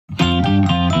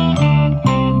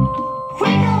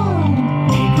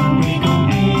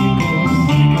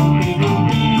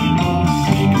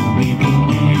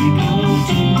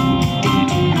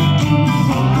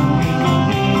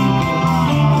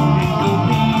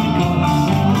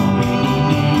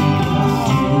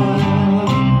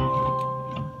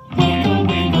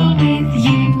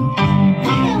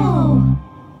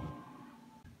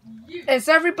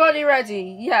everybody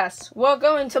ready? Yes, we're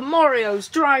going to Mario's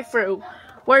drive-thru,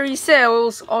 where he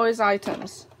sells all his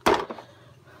items.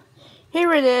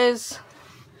 Here it is.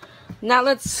 Now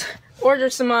let's order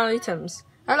some items.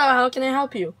 Hello, how can I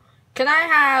help you? Can I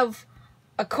have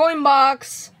a coin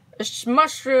box, a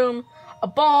mushroom, a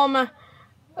bomb,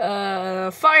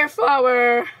 fire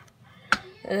flower,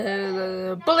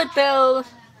 bullet bill,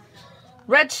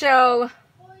 red shell,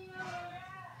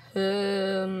 a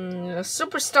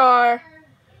superstar,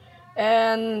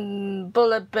 and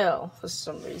bullet bill for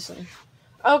some reason.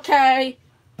 Okay,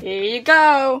 here you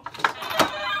go.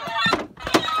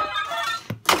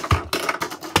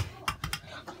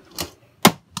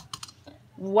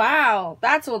 Wow,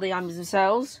 that's all the items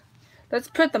themselves. Let's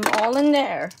put them all in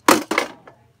there.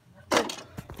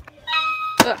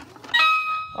 Ugh.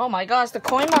 Oh my gosh, the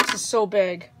coin box is so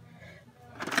big.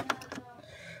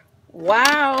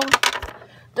 Wow,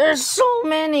 there's so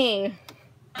many.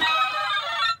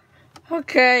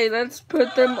 Okay, let's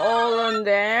put them all in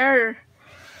there.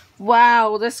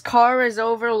 Wow, this car is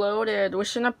overloaded. We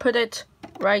shouldn't have put it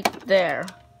right there.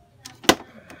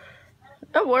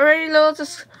 Don't worry,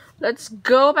 let's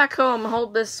go back home.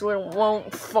 Hold this where it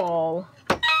won't fall.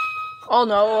 Oh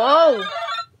no, oh!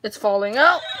 It's falling.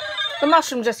 Oh! The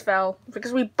mushroom just fell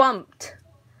because we bumped.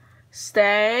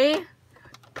 Stay.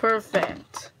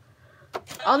 Perfect.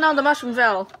 Oh no, the mushroom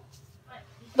fell.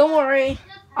 Don't worry,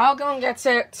 I'll go and get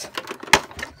it.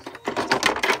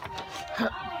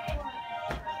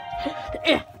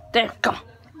 There,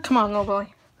 come on, little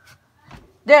boy.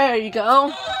 There you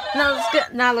go. Now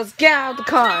let's get out of the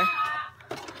car.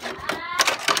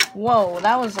 Whoa,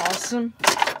 that was awesome.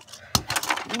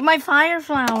 My fire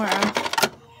flower.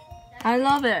 I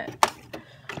love it.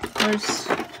 There's...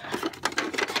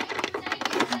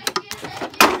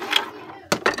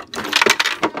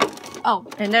 Oh,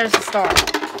 and there's the star.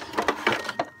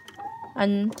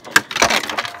 And...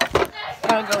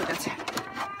 I'll go get it.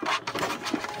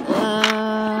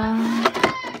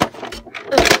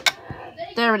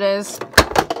 There it is.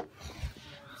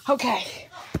 Okay.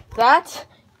 That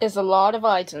is a lot of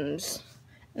items.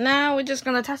 Now we're just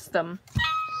gonna test them.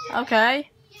 Okay.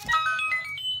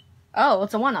 Oh,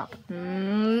 it's a 1-up.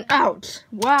 Ouch.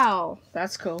 Wow,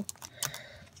 that's cool.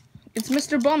 It's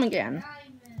Mr. Bomb again.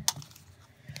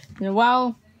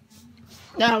 Wow,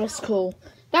 that was cool.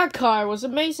 That car was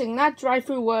amazing. That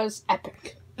drive-thru was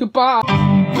epic. Goodbye.